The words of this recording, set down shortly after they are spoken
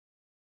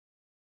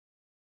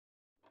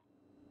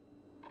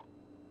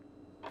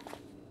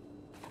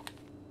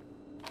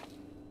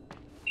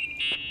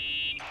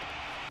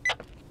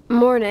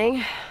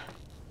Morning.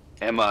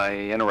 Am I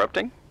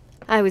interrupting?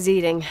 I was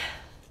eating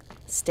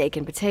steak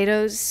and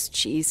potatoes,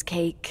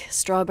 cheesecake,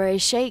 strawberry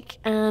shake,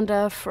 and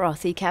a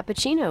frothy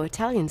cappuccino,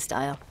 Italian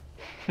style.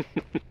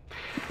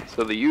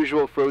 So the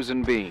usual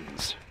frozen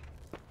beans.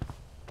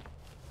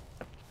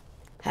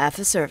 Half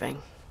a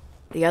serving.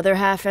 The other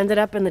half ended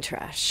up in the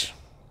trash.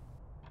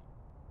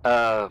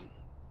 I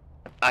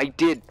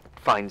did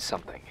find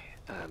something.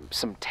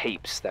 Some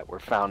tapes that were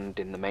found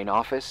in the main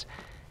office.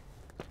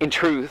 In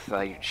truth,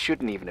 I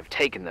shouldn't even have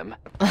taken them.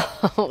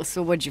 Oh,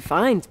 so what'd you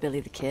find, Billy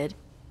the Kid?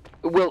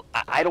 Well,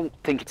 I don't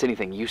think it's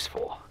anything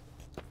useful.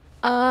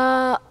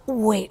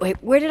 Wait,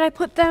 where did I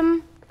put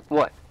them?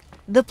 What?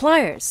 The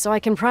pliers, so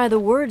I can pry the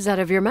words out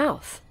of your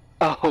mouth.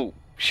 Oh,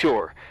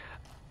 sure.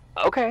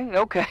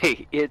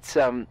 Okay. It's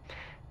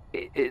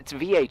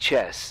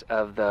VHS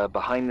of the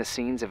behind the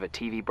scenes of a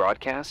TV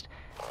broadcast,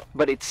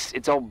 but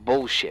it's all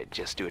bullshit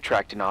just to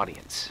attract an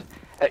audience.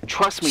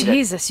 Trust me.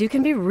 Jesus, you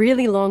can be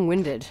really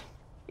long-winded.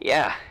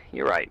 Yeah,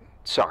 you're right.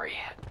 Sorry.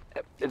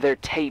 They're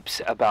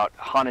tapes about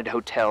haunted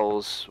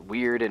hotels,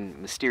 weird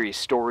and mysterious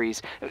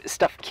stories,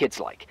 stuff kids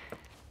like.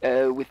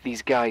 With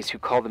these guys who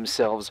call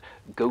themselves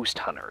ghost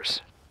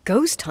hunters.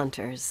 Ghost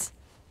hunters?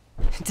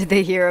 Did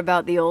they hear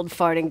about the old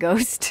farting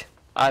ghost?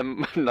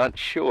 I'm not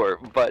sure,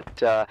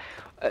 but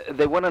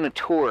they went on a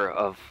tour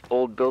of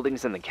old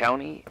buildings in the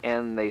county,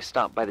 and they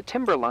stopped by the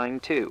timberline,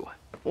 too.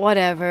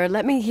 Whatever,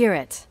 let me hear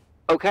it.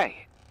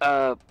 Okay,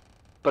 but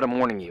I'm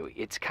warning you,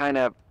 it's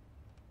kinda...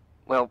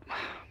 well,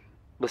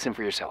 listen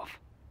for yourself.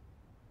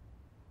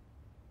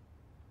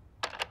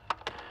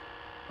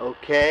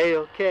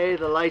 Okay,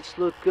 the lights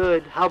look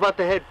good. How about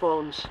the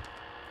headphones?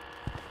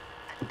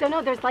 Don't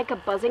know, there's like a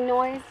buzzing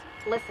noise.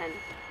 Listen.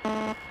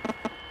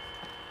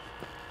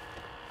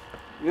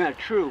 Yeah,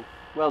 true.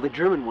 Well, the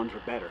German ones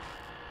were better.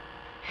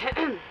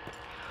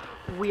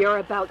 We are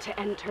about to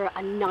enter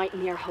a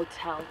nightmare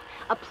hotel.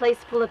 A place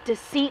full of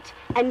deceit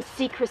and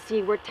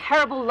secrecy where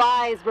terrible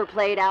lies were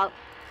played out.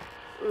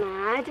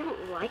 Nah, I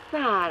don't like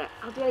that.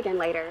 I'll do it again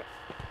later.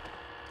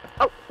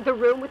 Oh, the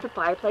room with the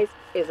fireplace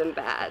isn't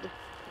bad.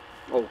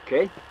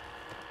 Okay.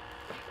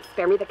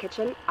 Spare me the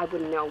kitchen. I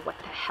wouldn't know what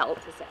the hell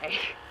to say.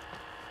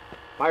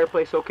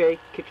 Fireplace okay?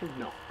 Kitchen?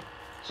 No.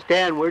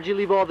 Stan, where'd you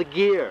leave all the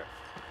gear?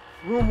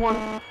 Room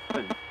 1.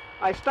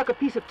 I stuck a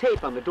piece of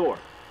tape on the door.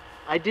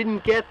 I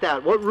didn't get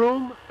that. What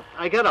room?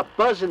 I got a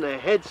buzz in the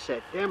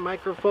headset. Damn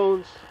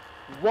microphones.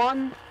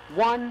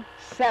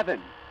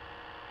 117.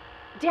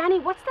 Danny,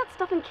 what's that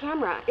stuff in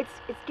camera? It's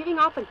giving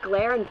off a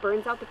glare and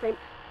burns out the frame.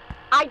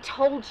 I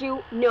told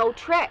you no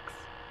tricks.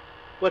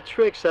 What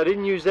tricks? I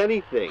didn't use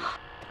anything.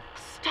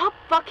 Stop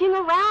fucking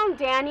around,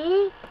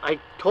 Danny. I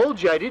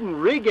told you I didn't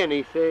rig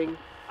anything.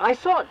 I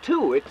saw it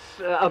too. It's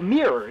a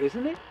mirror,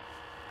 isn't it?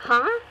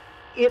 Huh?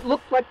 It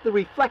looked like the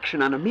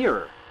reflection on a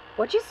mirror.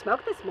 What'd you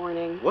smoke this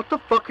morning? What the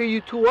fuck are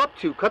you two up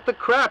to? Cut the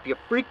crap. You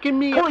freaking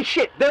me Holy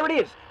shit, there it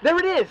is. There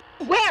it is.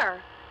 Where?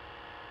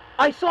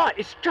 I saw it.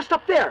 It's just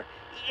up there.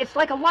 It's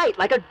like a light,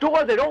 like a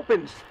door that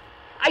opens.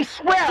 I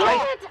swear. Damn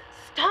it!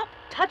 Stop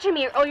touching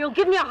me or you'll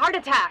give me a heart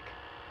attack.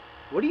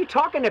 What are you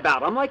talking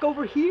about? I'm like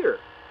over here.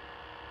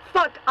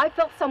 Fuck, I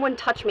felt someone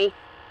touch me.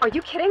 Are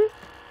you kidding?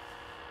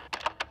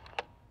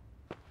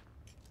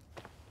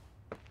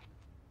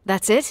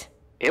 That's it?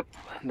 Yep,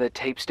 the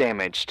tape's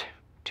damaged.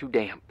 Too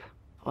damp.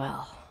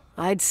 Well,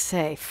 I'd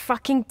say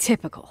fucking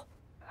typical.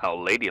 How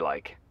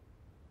ladylike.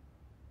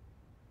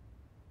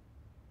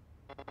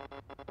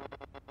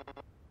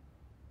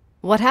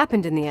 What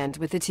happened in the end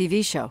with the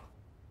TV show?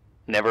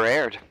 Never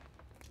aired.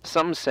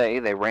 Some say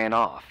they ran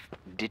off,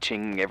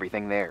 ditching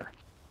everything there.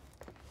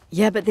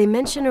 Yeah, but they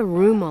mention a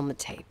room on the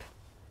tape.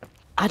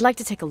 I'd like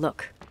to take a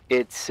look.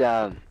 It's,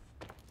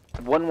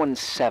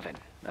 117,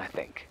 I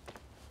think.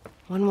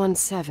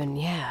 117,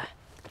 yeah.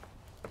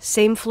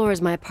 Same floor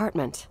as my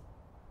apartment.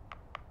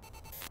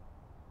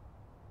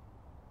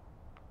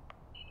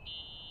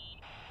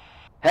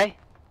 Hey.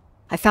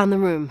 I found the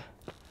room.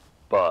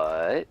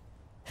 But...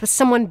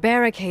 someone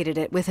barricaded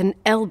it with an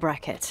L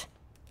bracket.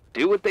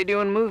 do what they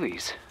do in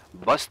movies.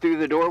 Bust through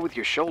the door with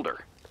your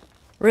shoulder.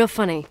 Real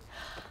funny.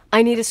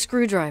 I need a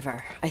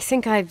screwdriver. I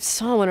think I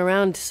saw one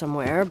around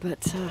somewhere,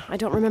 but I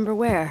don't remember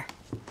where.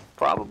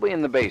 Probably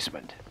in the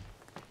basement.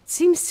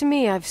 Seems to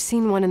me I've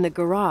seen one in the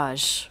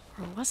garage.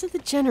 Or was it the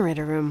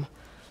generator room?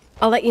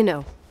 I'll let you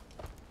know.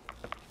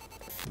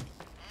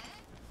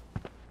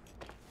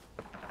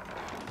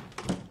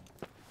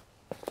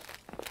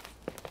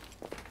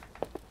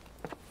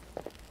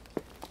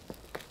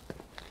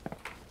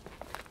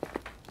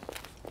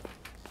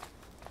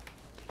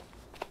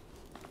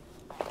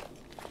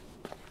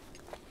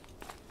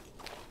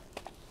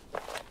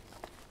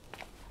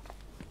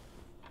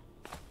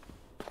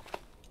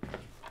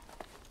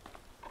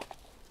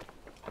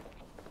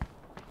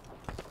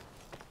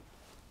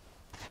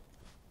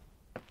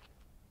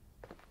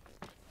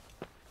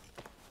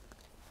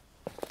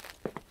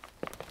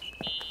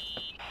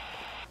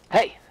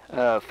 Hey,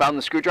 found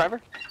the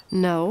screwdriver?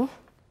 No.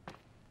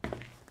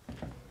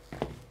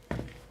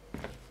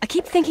 I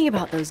keep thinking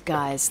about those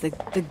guys,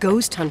 the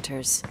ghost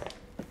hunters.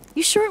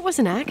 You sure it was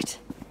an act?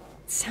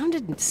 It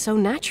sounded so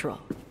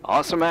natural.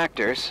 Awesome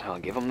actors, I'll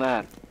give them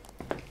that.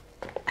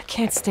 I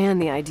can't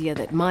stand the idea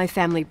that my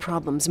family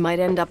problems might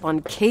end up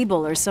on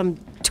cable or some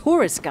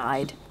tourist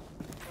guide.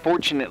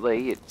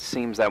 Fortunately, it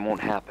seems that won't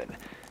happen.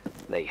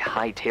 They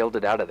hightailed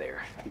it out of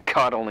there.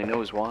 God only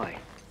knows why.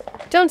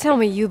 Don't tell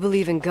me you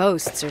believe in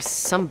ghosts or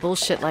some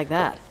bullshit like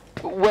that.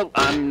 Well,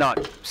 I'm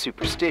not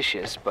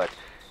superstitious, but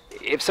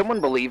if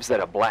someone believes that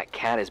a black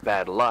cat is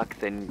bad luck,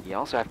 then you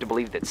also have to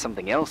believe that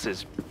something else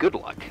is good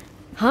luck.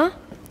 Huh?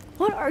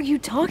 What are you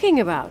talking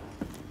about?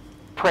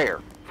 Prayer,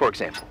 for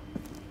example.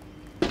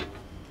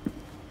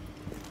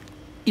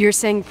 You're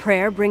saying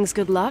prayer brings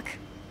good luck?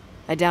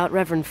 I doubt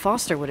Reverend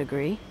Foster would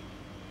agree.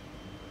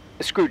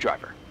 A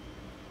screwdriver.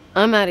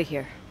 I'm out of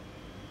here.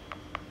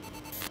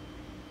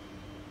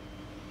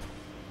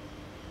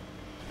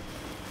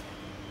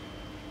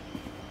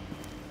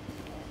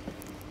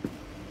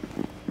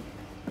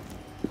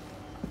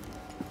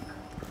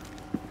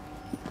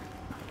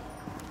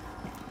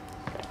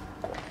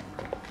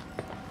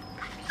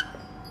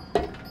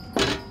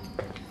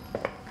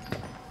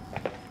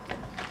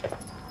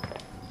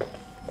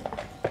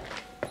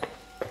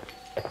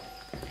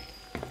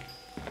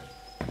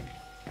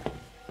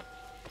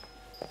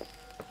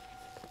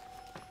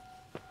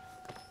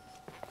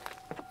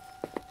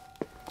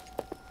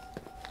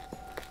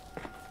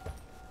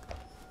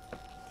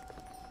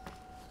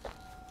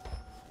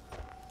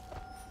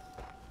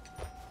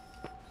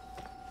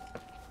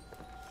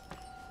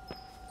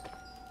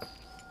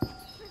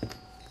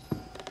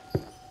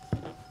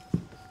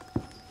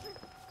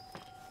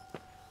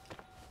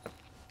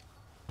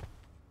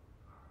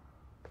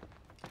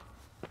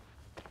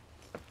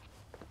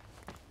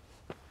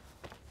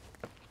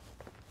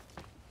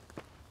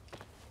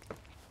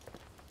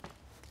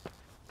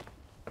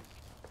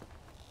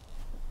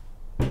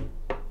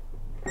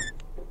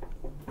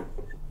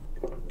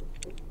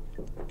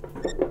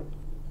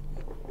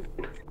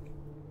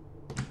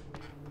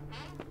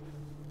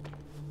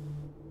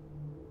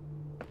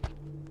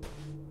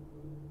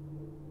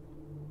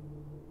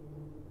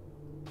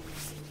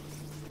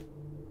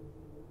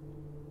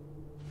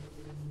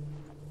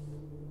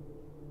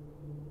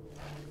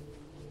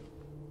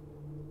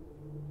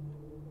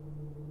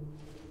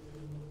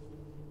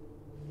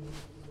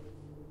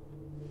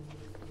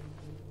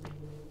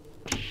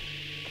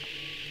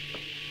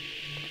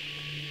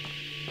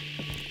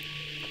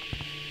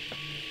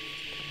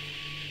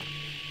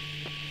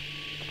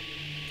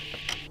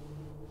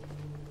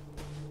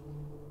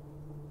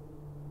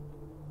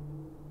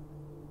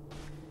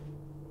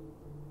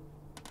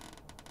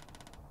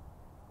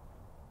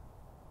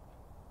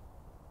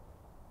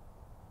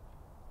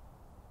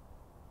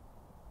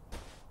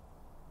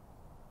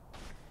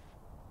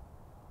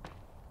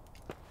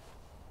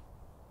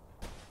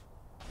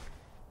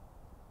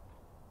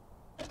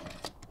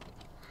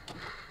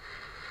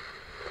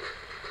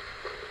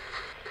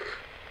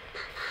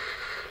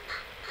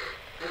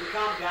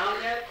 Calm down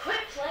yet?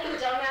 Quit playing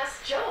dumbass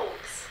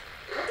jokes.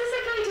 What does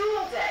that guy do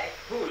all day?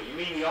 Who, you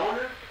mean the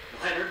owner?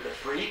 Leonard, the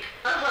freak?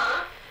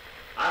 Uh-huh.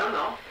 I don't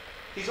know.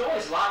 He's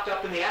always locked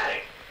up in the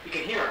attic. You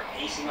can hear him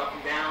pacing up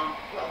and down.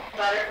 Well,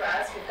 better for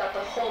us. We've got the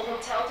whole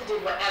hotel to do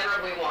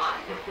whatever we want.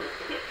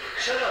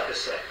 Shut up a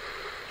sec.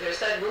 There's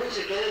that noise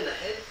again in the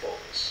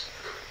headphones.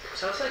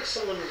 Sounds like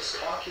someone was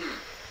talking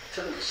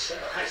to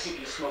themselves. I think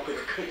you're smoking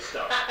the good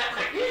stuff.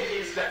 Like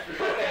Indian stuff, you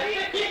know what I mean?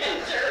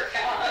 Yeah, jerk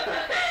off.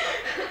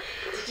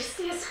 Did you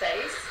see his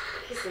face?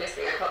 He's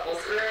missing a couple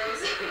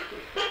screws.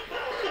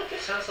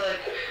 Sounds like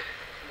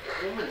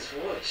a woman's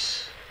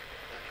voice.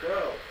 A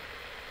girl.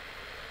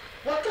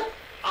 What the?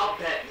 I'll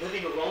bet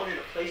living alone in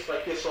a place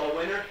like this all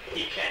winter,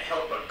 you can't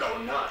help but go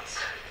nuts.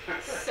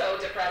 So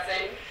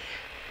depressing.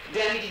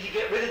 Danny, did you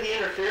get rid of the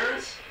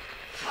interference?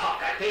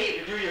 Fuck, I pay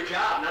you to do your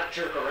job, not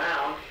jerk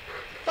around.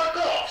 Fuck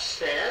off,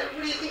 Stan.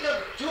 What do you think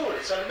I'm doing?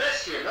 It's a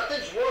mess here.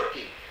 Nothing's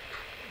working.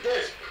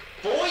 There's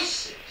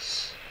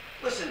voices.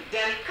 Listen,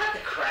 Danny, cut the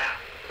crap.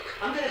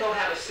 I'm gonna go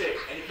have a cig,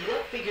 and if you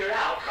don't figure it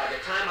out by the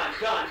time I'm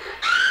done...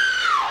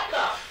 What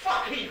the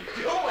fuck are you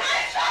doing?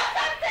 I saw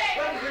something!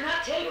 Wait, you're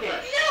not taking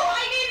it. No,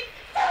 I mean,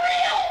 for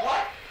real!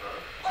 What?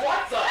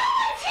 What the?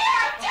 Someone's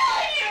here, I'm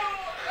telling you!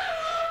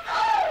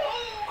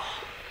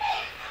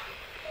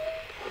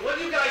 What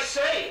do you guys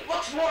say? It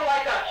looks more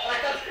like a...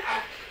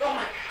 oh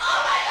my... Oh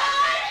my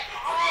god!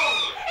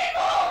 Oh! It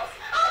moves!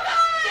 Oh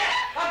god!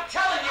 Yeah, I'm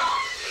telling you!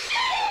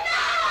 Shit,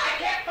 no! I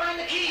can't find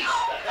the keys!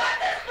 Oh god,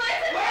 this place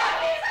is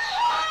broken!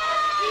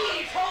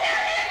 Keys! Hold on!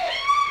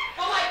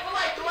 The light! The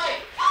light! The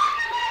light!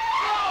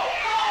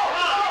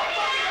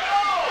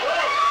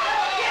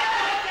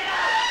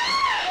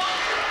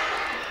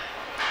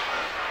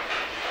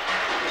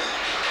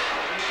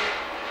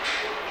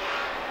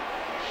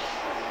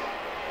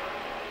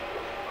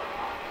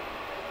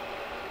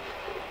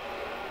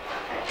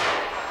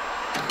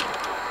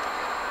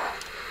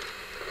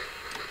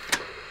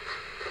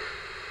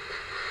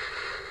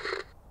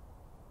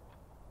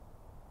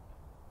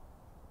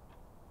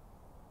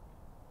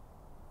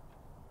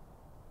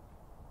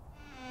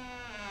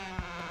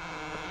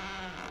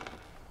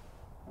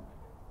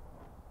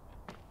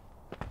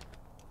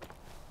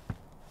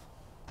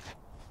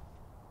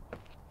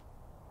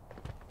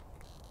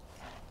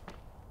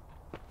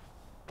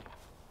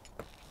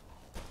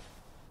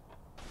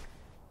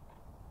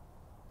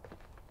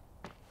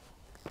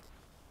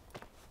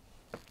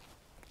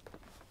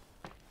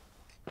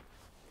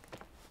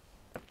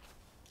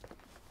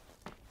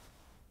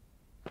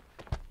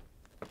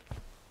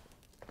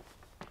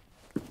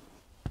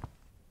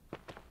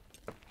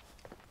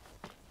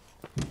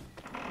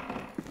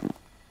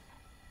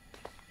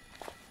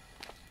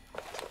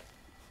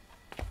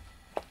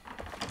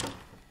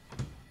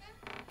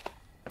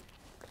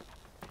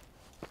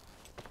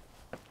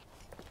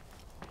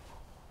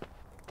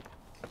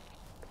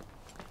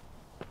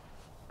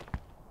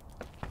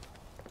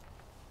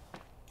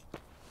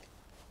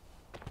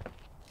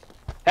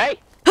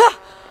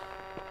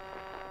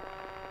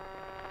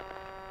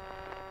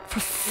 For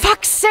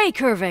fuck's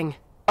sake, Irving!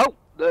 Oh,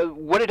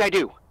 what did I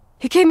do?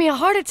 You gave me a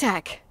heart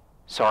attack.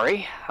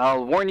 Sorry,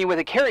 I'll warn you with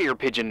a carrier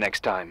pigeon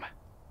next time.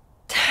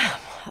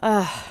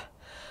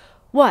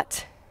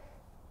 What?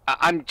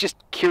 I'm just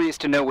curious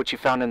to know what you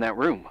found in that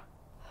room.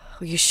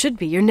 Well, you should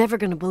be. You're never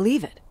gonna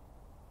believe it.